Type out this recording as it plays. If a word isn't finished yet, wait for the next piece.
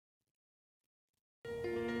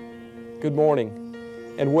Good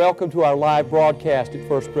morning, and welcome to our live broadcast at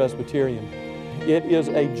First Presbyterian. It is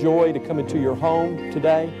a joy to come into your home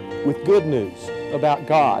today with good news about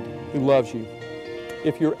God who loves you.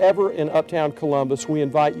 If you're ever in Uptown Columbus, we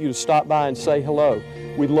invite you to stop by and say hello.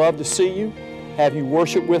 We'd love to see you, have you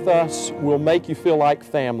worship with us. We'll make you feel like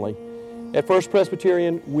family. At First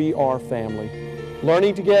Presbyterian, we are family.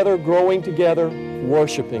 Learning together, growing together,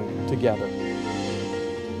 worshiping together.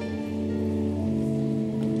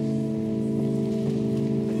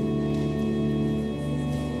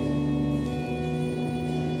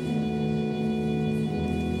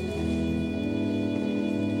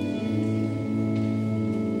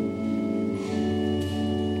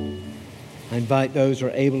 I invite those who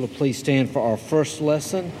are able to please stand for our first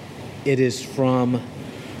lesson. It is from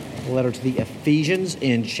the letter to the Ephesians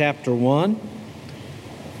in chapter 1.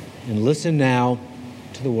 And listen now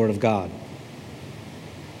to the Word of God.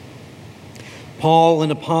 Paul,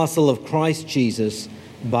 an apostle of Christ Jesus,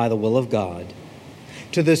 by the will of God,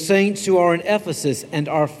 to the saints who are in Ephesus and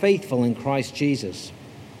are faithful in Christ Jesus.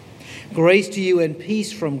 Grace to you and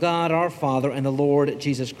peace from God our Father and the Lord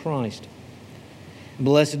Jesus Christ.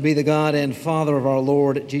 Blessed be the God and Father of our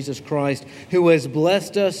Lord Jesus Christ, who has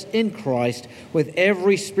blessed us in Christ with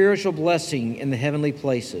every spiritual blessing in the heavenly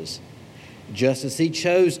places, just as He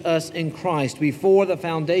chose us in Christ before the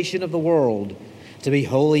foundation of the world to be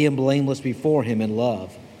holy and blameless before Him in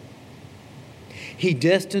love. He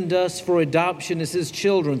destined us for adoption as His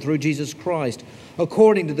children through Jesus Christ,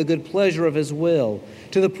 according to the good pleasure of His will,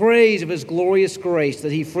 to the praise of His glorious grace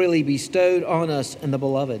that He freely bestowed on us in the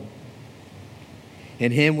Beloved.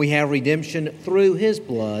 In Him we have redemption through His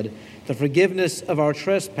blood, the forgiveness of our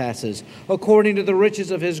trespasses, according to the riches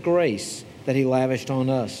of His grace that He lavished on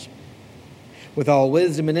us. With all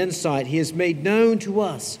wisdom and insight He has made known to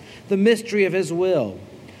us the mystery of His will,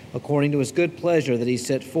 according to His good pleasure that He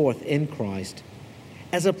set forth in Christ,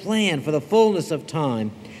 as a plan for the fullness of time,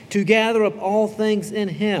 to gather up all things in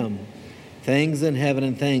Him, things in heaven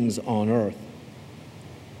and things on earth.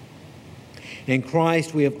 In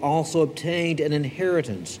Christ we have also obtained an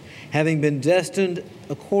inheritance, having been destined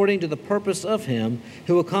according to the purpose of Him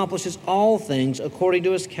who accomplishes all things according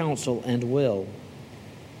to His counsel and will,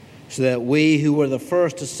 so that we who were the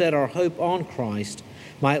first to set our hope on Christ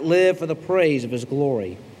might live for the praise of His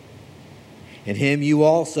glory. In Him you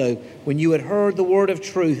also, when you had heard the word of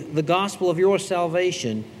truth, the gospel of your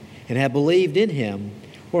salvation, and have believed in Him,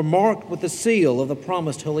 were marked with the seal of the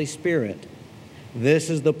promised Holy Spirit. This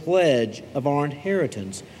is the pledge of our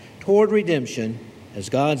inheritance toward redemption as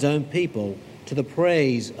God's own people, to the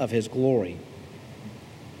praise of His glory.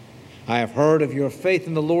 I have heard of your faith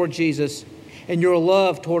in the Lord Jesus and your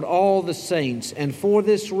love toward all the saints, and for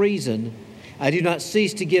this reason I do not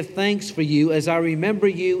cease to give thanks for you as I remember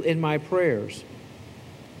you in my prayers.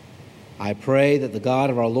 I pray that the God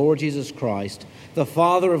of our Lord Jesus Christ, the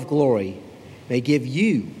Father of glory, may give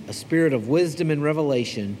you a spirit of wisdom and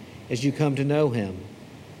revelation as you come to know Him,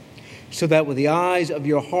 so that with the eyes of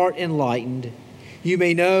your heart enlightened, you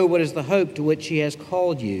may know what is the hope to which He has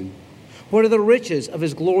called you, what are the riches of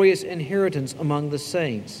His glorious inheritance among the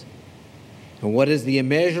saints, and what is the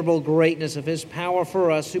immeasurable greatness of His power for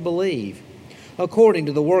us who believe, according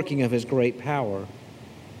to the working of His great power.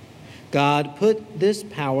 God put this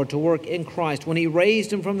power to work in Christ when He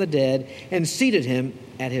raised Him from the dead and seated Him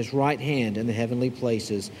at His right hand in the heavenly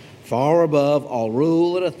places, far above all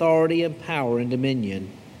rule and authority and power and dominion,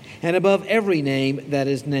 and above every name that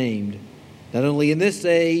is named, not only in this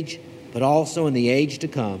age, but also in the age to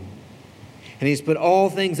come. And He's put all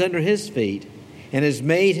things under His feet, and has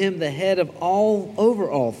made Him the head of all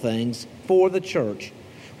over all things for the church,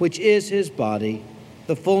 which is His body,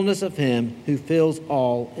 the fullness of Him who fills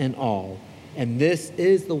all in all. And this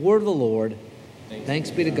is the word of the Lord.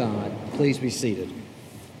 Thanks be to God. Please be seated.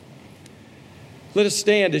 Let us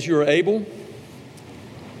stand as you are able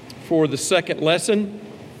for the second lesson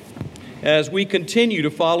as we continue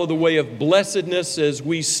to follow the way of blessedness as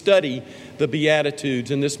we study the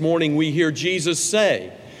Beatitudes. And this morning we hear Jesus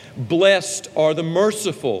say, "Blessed are the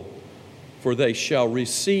merciful, for they shall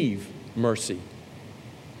receive mercy."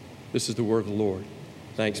 This is the word of the Lord.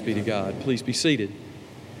 Thanks be to God. Please be seated.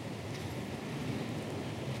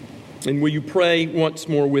 And will you pray once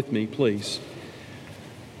more with me, please?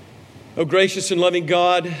 O gracious and loving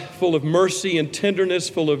God, full of mercy and tenderness,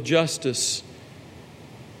 full of justice,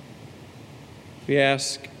 we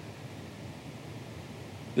ask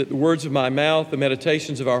that the words of my mouth, the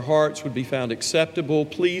meditations of our hearts would be found acceptable,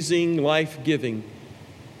 pleasing, life-giving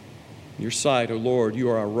in your sight, O Lord. You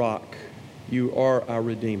are our rock. You are our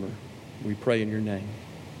Redeemer. We pray in your name.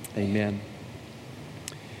 Amen.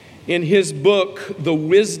 In his book, The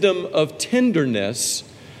Wisdom of Tenderness,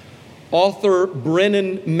 author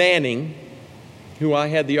Brennan Manning, who I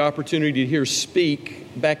had the opportunity to hear speak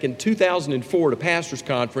back in 2004 at a pastor's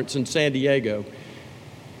conference in San Diego.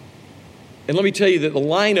 And let me tell you that the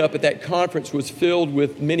lineup at that conference was filled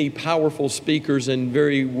with many powerful speakers and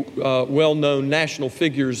very well-known national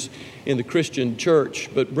figures in the Christian church.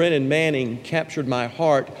 But Brennan Manning captured my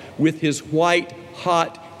heart with his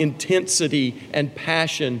white-hot intensity and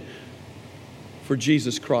passion for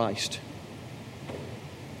Jesus Christ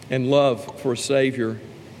and love for a Savior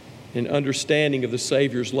and understanding of the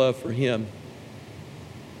Savior's love for him.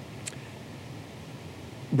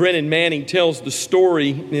 Brennan Manning tells the story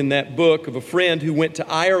in that book of a friend who went to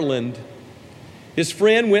Ireland. His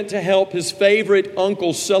friend went to help his favorite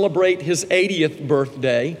uncle celebrate his 80th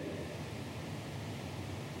birthday.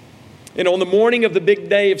 And on the morning of the big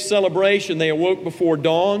day of celebration, they awoke before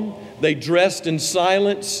dawn. They dressed in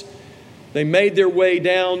silence. They made their way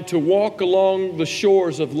down to walk along the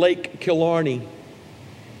shores of Lake Killarney.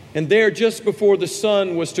 And there, just before the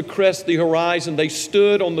sun was to crest the horizon, they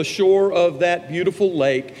stood on the shore of that beautiful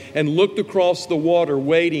lake and looked across the water,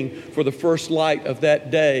 waiting for the first light of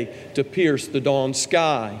that day to pierce the dawn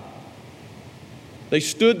sky. They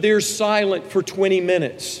stood there silent for 20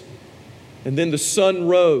 minutes, and then the sun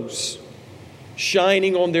rose,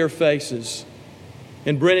 shining on their faces.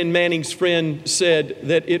 And Brennan Manning's friend said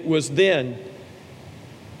that it was then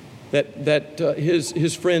that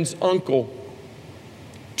his friend's uncle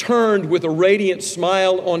turned with a radiant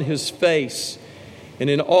smile on his face, and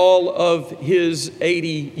in all of his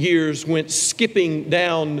 80 years went skipping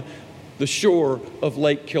down the shore of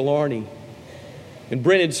Lake Killarney. And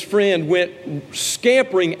Brennan's friend went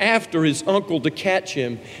scampering after his uncle to catch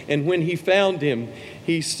him, and when he found him,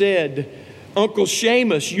 he said, "Uncle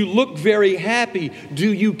Seamus, you look very happy.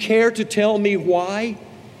 Do you care to tell me why?"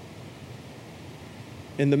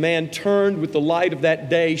 And the man turned with the light of that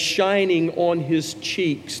day shining on his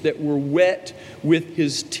cheeks that were wet with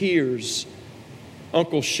his tears.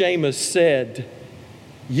 Uncle Seamus said,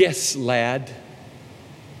 "Yes, lad.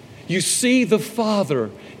 You see, the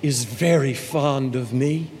Father is very fond of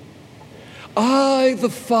me. I, the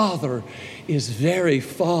Father, is very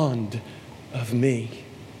fond of me."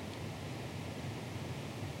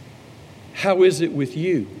 How is it with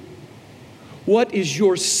you? What is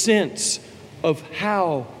your sense of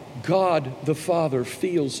how God the Father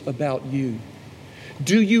feels about you?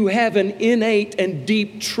 Do you have an innate and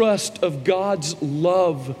deep trust of God's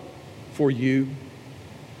love for you?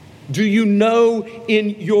 Do you know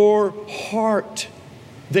in your heart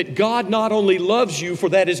that God not only loves you, for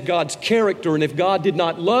that is God's character, and if God did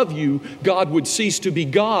not love you, God would cease to be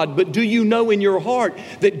God, but do you know in your heart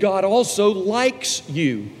that God also likes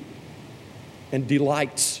you and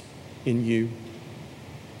delights in you?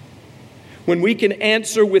 When we can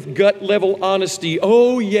answer with gut-level honesty,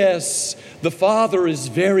 "Oh yes, the Father is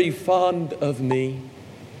very fond of me,"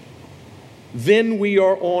 then we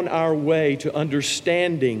are on our way to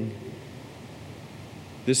understanding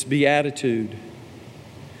this beatitude.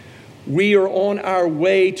 We are on our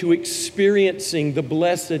way to experiencing the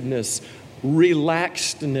blessedness,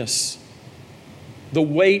 relaxedness, the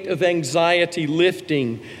weight of anxiety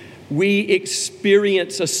lifting. We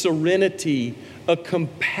experience a serenity, a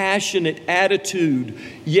compassionate attitude,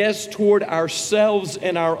 yes, toward ourselves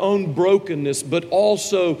and our own brokenness, but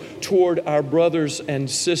also toward our brothers and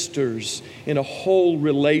sisters in a whole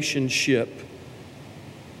relationship.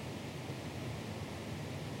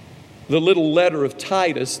 The little letter of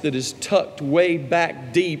Titus that is tucked way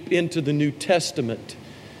back deep into the New Testament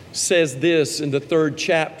says this in the 3rd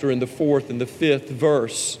chapter, in the 4th and the 5th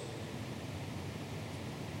verse.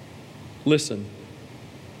 Listen.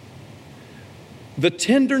 The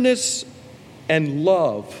tenderness and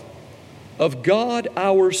love of God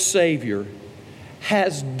our Savior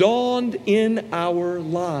has dawned in our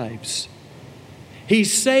lives. He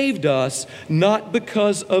saved us not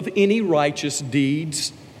because of any righteous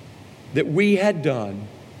deeds that we had done,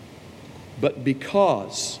 but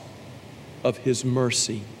because of His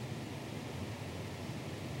mercy.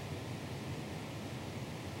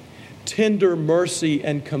 Tender mercy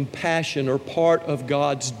and compassion are part of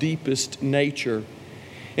God's deepest nature.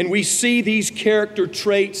 And we see these character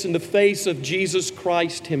traits in the face of Jesus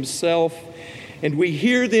Christ Himself. And we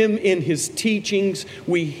hear them in His teachings.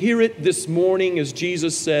 We hear it this morning as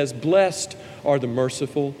Jesus says, "Blessed are the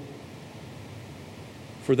merciful,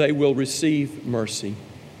 for they will receive mercy."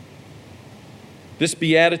 This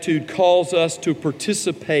beatitude calls us to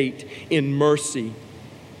participate in mercy.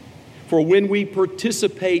 For when we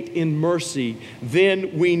participate in mercy,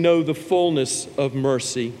 then we know the fullness of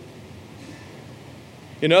mercy.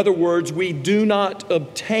 In other words, we do not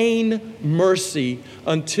obtain mercy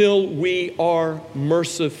until we are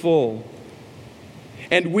merciful.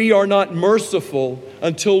 And we are not merciful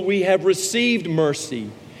until we have received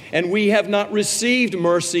mercy. And we have not received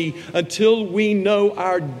mercy until we know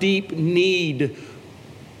our deep need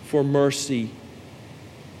for mercy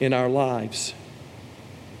in our lives.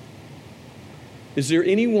 Is there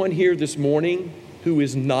anyone here this morning who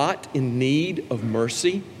is not in need of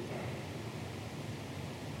mercy?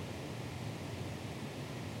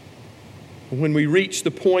 When we reach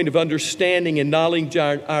the point of understanding and knowledge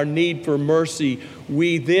our need for mercy,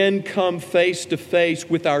 we then come face to face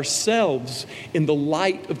with ourselves in the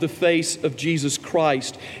light of the face of Jesus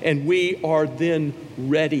Christ, and we are then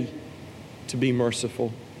ready to be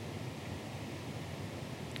merciful.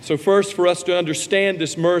 So first, for us to understand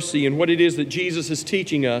this mercy and what it is that Jesus is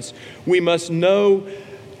teaching us, we must know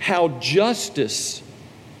how justice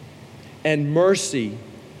and mercy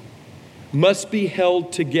must be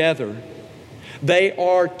held together. They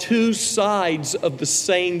are two sides of the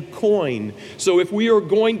same coin. So if we are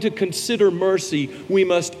going to consider mercy, we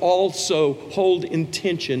must also hold in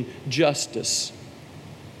tension justice.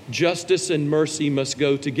 Justice and mercy must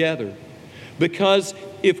go together. Because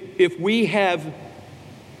if we have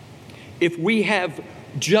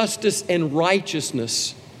justice and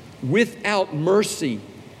righteousness without mercy,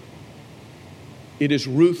 it is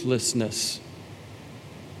ruthlessness.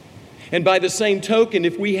 And by the same token,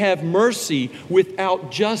 if we have mercy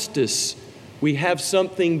without justice, we have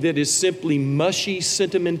something that is simply mushy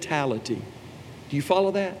sentimentality. Do you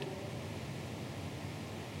follow that?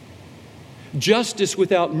 Justice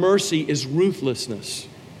without mercy is ruthlessness.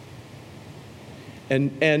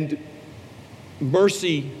 And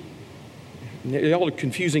mercy, y'all are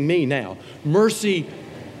confusing me now. Mercy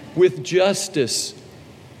with justice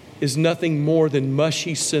is nothing more than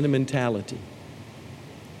mushy sentimentality.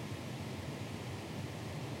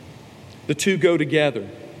 The two go together.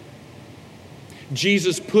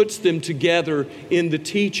 Jesus puts them together in the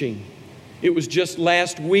teaching. It was just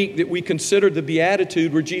last week that we considered the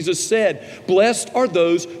Beatitude where Jesus said, "Blessed are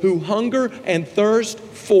those who hunger and thirst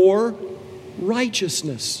for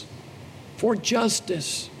righteousness, for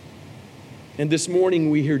justice." And this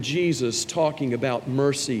morning we hear Jesus talking about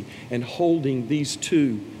mercy and holding these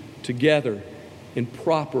two together in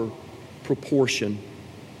proper proportion.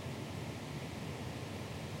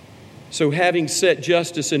 So having set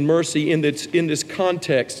justice and mercy in this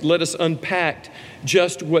context, let us unpack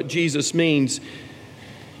just what Jesus means.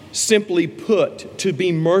 Simply put, to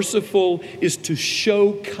be merciful is to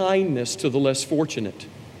show kindness to the less fortunate,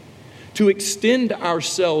 to extend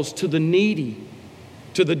ourselves to the needy,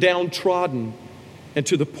 to the downtrodden, and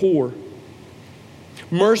to the poor.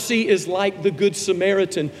 Mercy is like the Good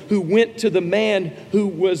Samaritan who went to the man who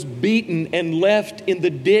was beaten and left in the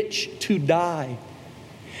ditch to die.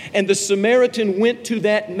 And the Samaritan went to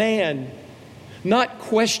that man, not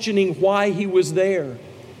questioning why he was there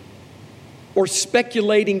or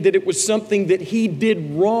speculating that it was something that he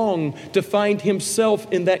did wrong to find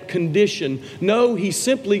himself in that condition. No, he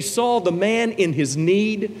simply saw the man in his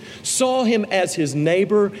need, saw him as his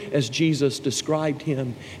neighbor, as Jesus described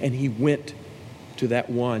him, and he went to that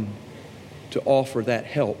one to offer that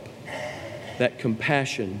help, that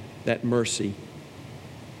compassion, that mercy.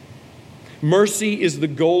 Mercy is the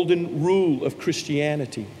golden rule of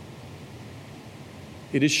Christianity.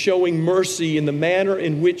 It is showing mercy in the manner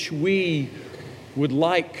in which we would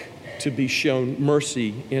like to be shown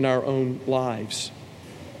mercy in our own lives.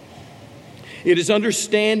 It is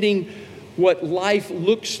understanding what life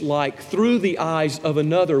looks like through the eyes of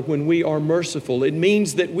another when we are merciful. It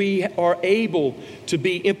means that we are able to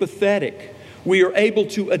be empathetic. We are able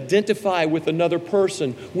to identify with another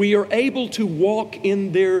person. We are able to walk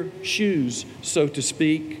in their shoes, so to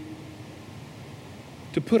speak,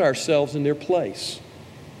 to put ourselves in their place.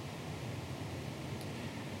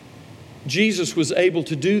 Jesus was able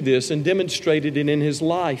to do this and demonstrated it in his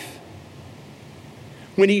life.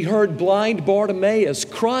 When he heard blind Bartimaeus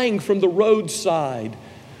crying from the roadside,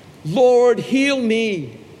 "Lord, heal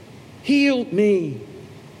me, heal me."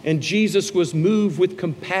 And Jesus was moved with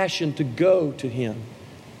compassion to go to him.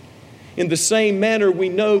 In the same manner, we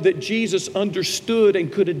know that Jesus understood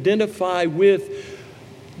and could identify with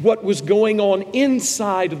what was going on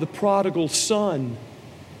inside of the prodigal son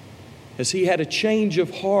as he had a change of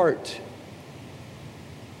heart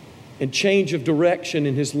and change of direction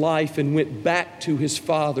in his life and went back to his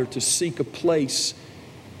father to seek a place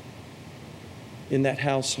in that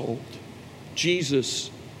household. Jesus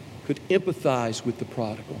could empathize with the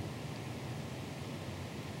prodigal.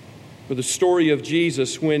 or the story of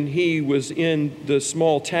Jesus when he was in the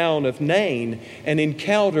small town of Nain and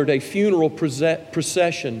encountered a funeral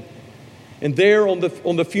procession. And there on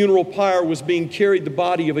the funeral pyre was being carried the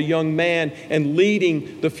body of a young man, and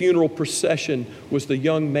leading the funeral procession was the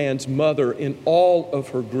young man's mother in all of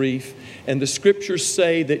her grief. And the scriptures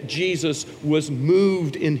say that Jesus was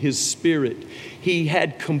moved in his spirit. He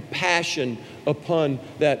had compassion upon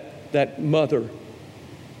that mother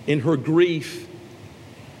in her grief,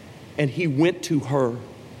 and he went to her.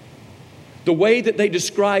 The way that they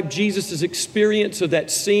described Jesus' experience of that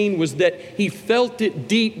scene was that he felt it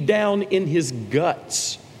deep down in his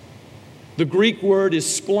guts. The Greek word is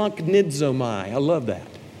splanchnizomai. I love that.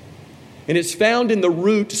 And it's found in the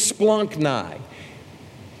root splanknai.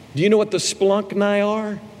 Do you know what the splanknai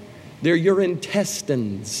are? They're your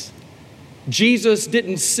intestines. Jesus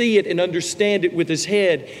didn't see it and understand it with his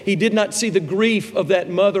head. He did not see the grief of that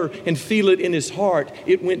mother and feel it in his heart.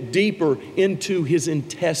 It went deeper into his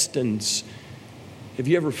intestines. Have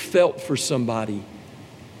you ever felt for somebody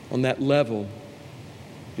on that level?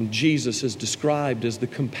 And Jesus is described as the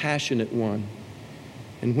compassionate one.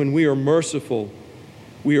 And when we are merciful,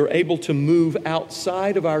 we are able to move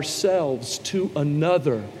outside of ourselves to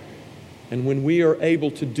another. And when we are able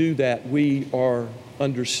to do that, we are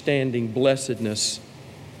understanding blessedness.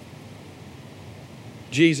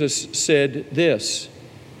 Jesus said this,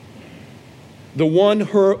 the one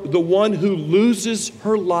who loses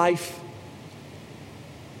her life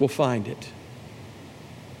will find it.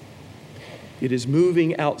 It is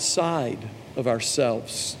moving outside of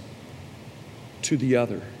ourselves to the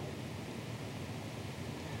other.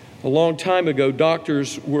 A long time ago,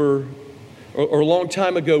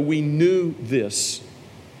 we knew this.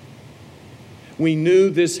 We knew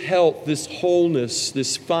this health, this wholeness,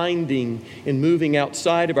 this finding and moving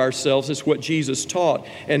outside of ourselves is what Jesus taught,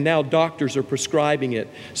 and now doctors are prescribing it.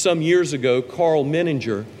 Some years ago, Carl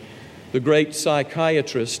Menninger, the great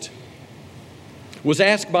psychiatrist, was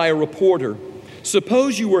asked by a reporter,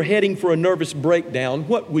 suppose you were heading for a nervous breakdown,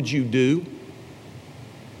 what would you do?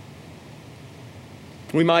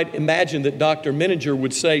 We might imagine that Dr. Menninger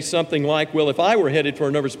would say something like, well, if I were headed for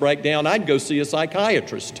a nervous breakdown, I'd go see a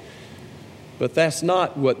psychiatrist. But that's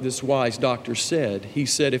not what this wise doctor said. He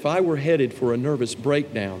said, if I were headed for a nervous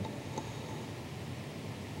breakdown,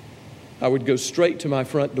 I would go straight to my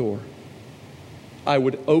front door. I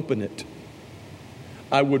would open it.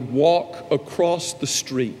 I would walk across the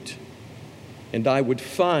street, and I would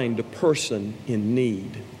find a person in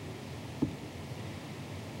need.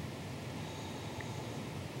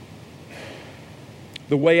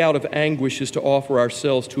 The way out of anguish is to offer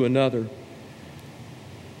ourselves to another.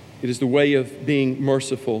 It is the way of being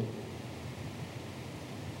merciful.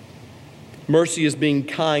 Mercy is being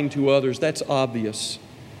kind to others. That's obvious.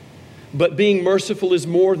 But being merciful is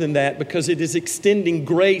more than that, because it is extending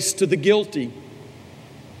grace to the guilty.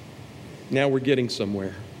 Now we're getting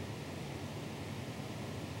somewhere.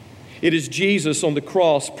 It is Jesus on the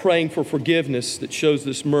cross praying for forgiveness that shows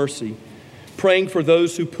this mercy, praying for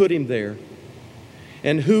those who put him there.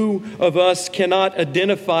 And who of us cannot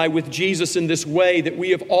identify with Jesus in this way, that we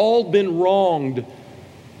have all been wronged?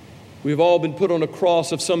 We have all been put on a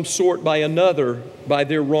cross of some sort by another, by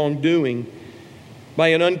their wrongdoing. By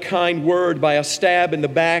an unkind word, by a stab in the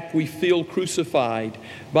back, we feel crucified.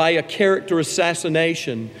 By a character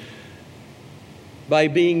assassination, by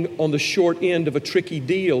being on the short end of a tricky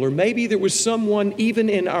deal. Or maybe there was someone even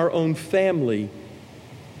in our own family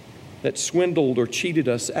that swindled or cheated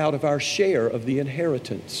us out of our share of the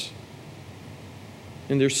inheritance.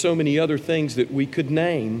 And there's so many other things that we could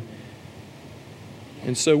name.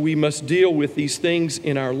 And so we must deal with these things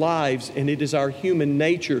in our lives, and it is our human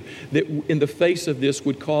nature that in the face of this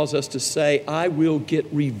would cause us to say, I will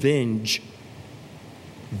get revenge.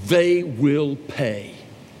 They will pay.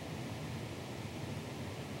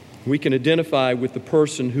 We can identify with the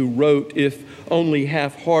person who wrote, if only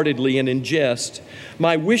half-heartedly and in jest,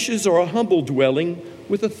 my wishes are a humble dwelling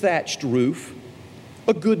with a thatched roof,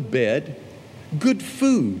 a good bed, good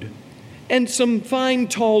food, and some fine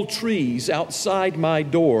tall trees outside my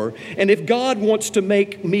door. And if God wants to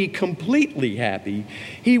make me completely happy,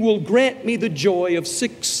 he will grant me the joy of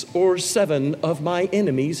 6 or 7 of my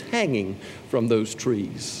enemies hanging from those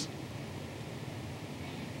trees.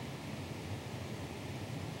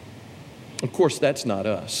 Of course, that's not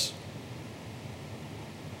us.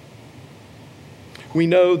 We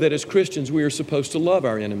know that as Christians, we are supposed to love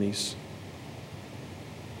our enemies.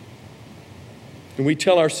 And we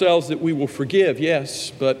tell ourselves that we will forgive, yes,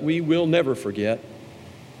 but we will never forget.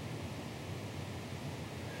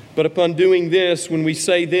 But upon doing this, when we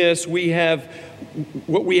say this,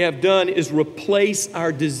 what we have done is replace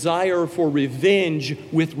our desire for revenge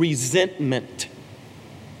with resentment.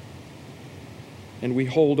 And we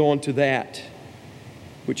hold on to that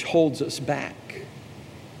which holds us back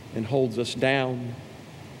and holds us down.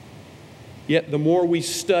 Yet the more we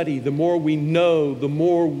study, the more we know, the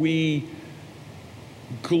more we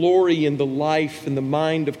glory in the life and the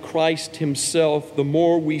mind of Christ Himself, the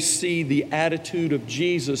more we see the attitude of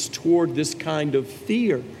Jesus toward this kind of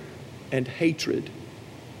fear and hatred.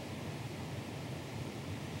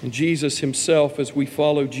 And Jesus Himself, as we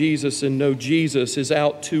follow Jesus and know Jesus, is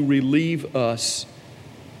out to relieve us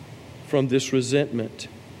from this resentment,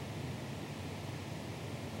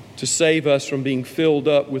 to save us from being filled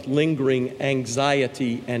up with lingering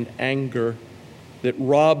anxiety and anger that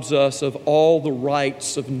robs us of all the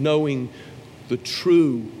rights of knowing the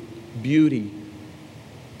true beauty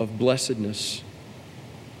of blessedness,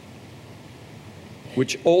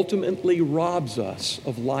 which ultimately robs us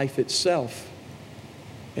of life itself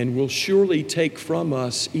and will surely take from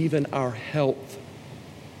us even our health.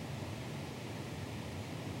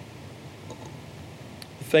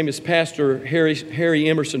 The famous pastor Harry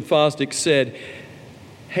Emerson Fosdick said,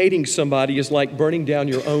 "Hating somebody is like burning down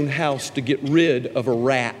your own house to get rid of a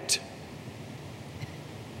rat."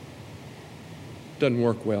 Doesn't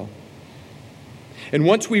work well. And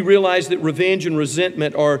once we realize that revenge and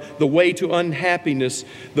resentment are the way to unhappiness,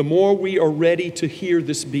 the more we are ready to hear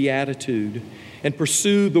this beatitude and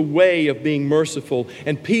pursue the way of being merciful.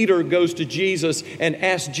 And Peter goes to Jesus and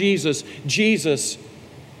asks Jesus, "Jesus,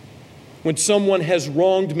 when someone has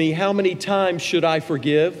wronged me, how many times should I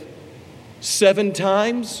forgive? 7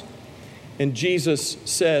 times?" And Jesus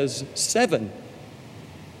says 7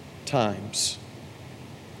 times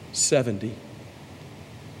 70.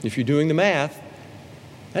 If you're doing the math,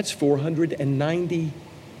 that's 490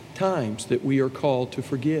 times that we are called to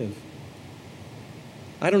forgive.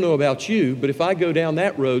 I don't know about you, but if I go down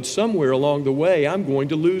that road, somewhere along the way, I'm going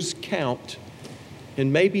to lose count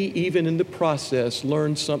and maybe even in the process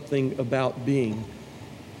learn something about being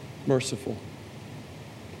merciful.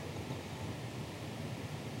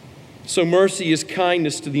 So mercy is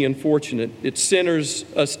kindness to the unfortunate. It centers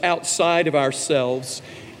us outside of ourselves.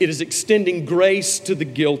 It is extending grace to the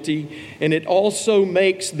guilty, and it also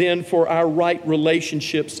makes then for our right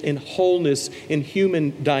relationships and wholeness in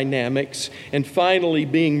human dynamics. And finally,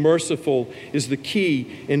 being merciful is the key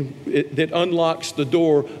that unlocks the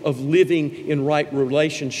door of living in right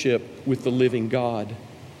relationship with the living God.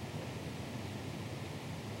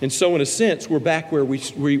 And so in a sense, we're back where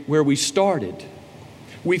we started.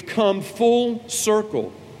 We've come full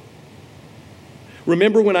circle.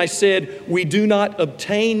 Remember when I said we do not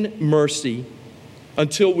obtain mercy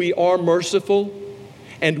until we are merciful,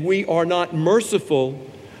 and we are not merciful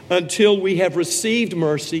until we have received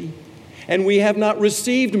mercy, and we have not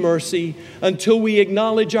received mercy until we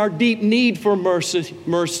acknowledge our deep need for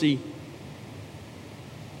mercy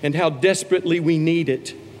and how desperately we need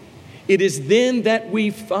it. It is then that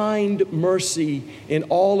we find mercy in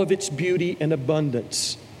all of its beauty and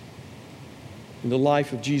abundance in the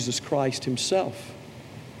life of Jesus Christ Himself.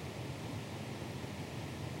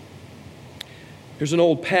 There's an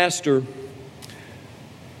old pastor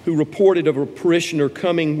who reported of a parishioner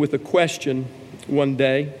coming with a question one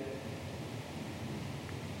day.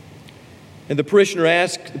 And the parishioner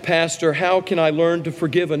asked the pastor, "How can I learn to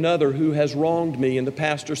forgive another who has wronged me?" And the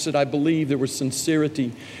pastor said, "I believe there was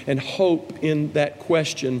sincerity and hope in that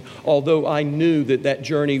question, although I knew that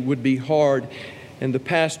journey would be hard." And the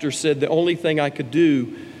pastor said, "The only thing I could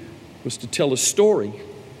do was to tell a story."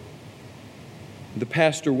 The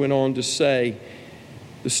pastor went on to say,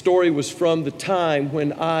 "The story was from the time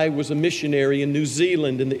when I was a missionary in New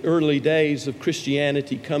Zealand in the early days of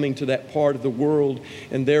Christianity coming to that part of the world.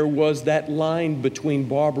 And there was that line between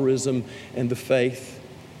barbarism and the faith.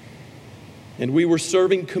 And we were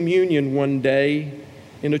serving communion one day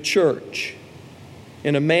in a church.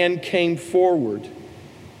 And a man came forward.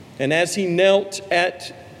 And as he knelt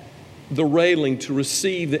at the railing to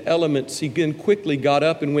receive the elements, he then quickly got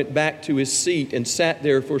up and went back to his seat and sat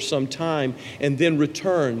there for some time and then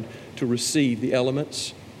returned to receive the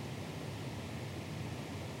elements.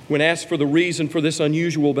 When asked for the reason for this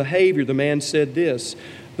unusual behavior, the man said this: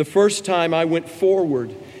 "The first time I went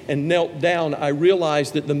forward and knelt down, I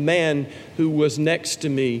realized that the man who was next to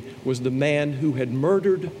me was the man who had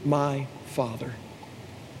murdered my father.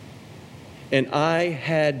 And I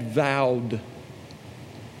had vowed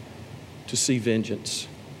to see vengeance.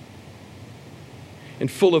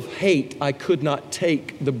 And full of hate, I could not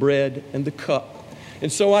take the bread and the cup.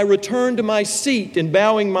 And so I returned to my seat, and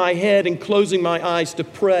bowing my head and closing my eyes to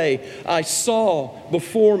pray, I saw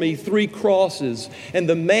before me 3 crosses, and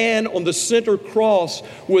the man on the center cross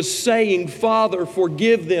was saying, "Father,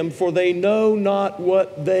 forgive them, for they know not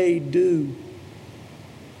what they do."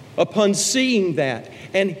 Upon seeing that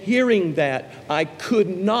and hearing that, I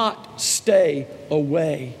could not stay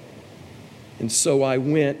away. And so I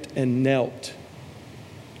went and knelt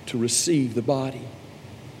to receive the body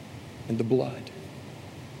and the blood.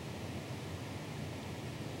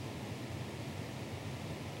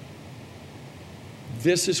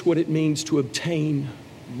 This is what it means to obtain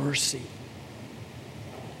mercy,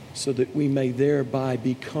 so that we may thereby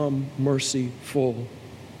become merciful.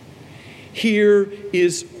 Here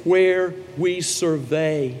is where we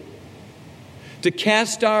survey, to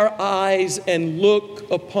cast our eyes and look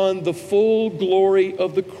upon the full glory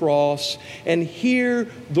of the cross and hear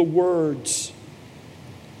the words,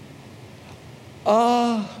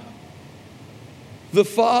 "Ah, the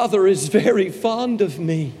Father is very fond of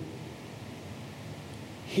me.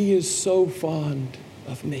 He is so fond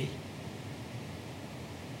of me."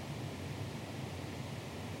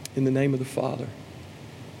 In the name of the Father,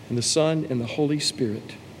 and the Son, and the Holy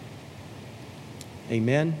Spirit.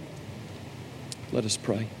 Amen. Let us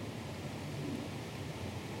pray.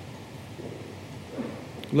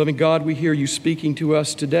 Loving God, we hear you speaking to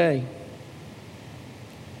us today,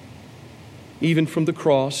 even from the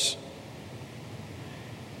cross,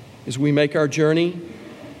 as we make our journey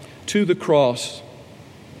to the cross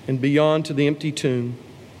and beyond to the empty tomb.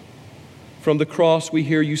 From the cross, we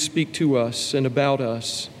hear you speak to us and about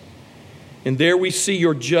us. And there we see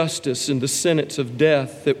your justice in the sentence of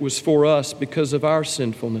death that was for us because of our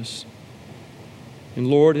sinfulness. And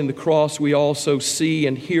Lord, in the cross, we also see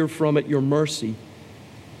and hear from it your mercy.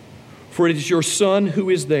 For it is your Son who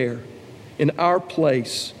is there in our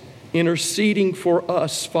place, interceding for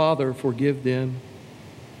us. Father, forgive them.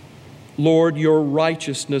 Lord, your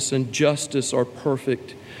righteousness and justice are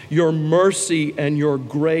perfect. Your mercy and your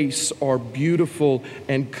grace are beautiful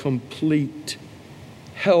and complete.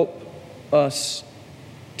 Help us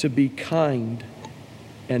to be kind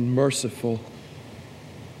and merciful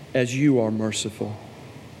as you are merciful.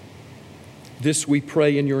 This we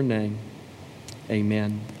pray in your name.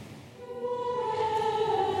 Amen.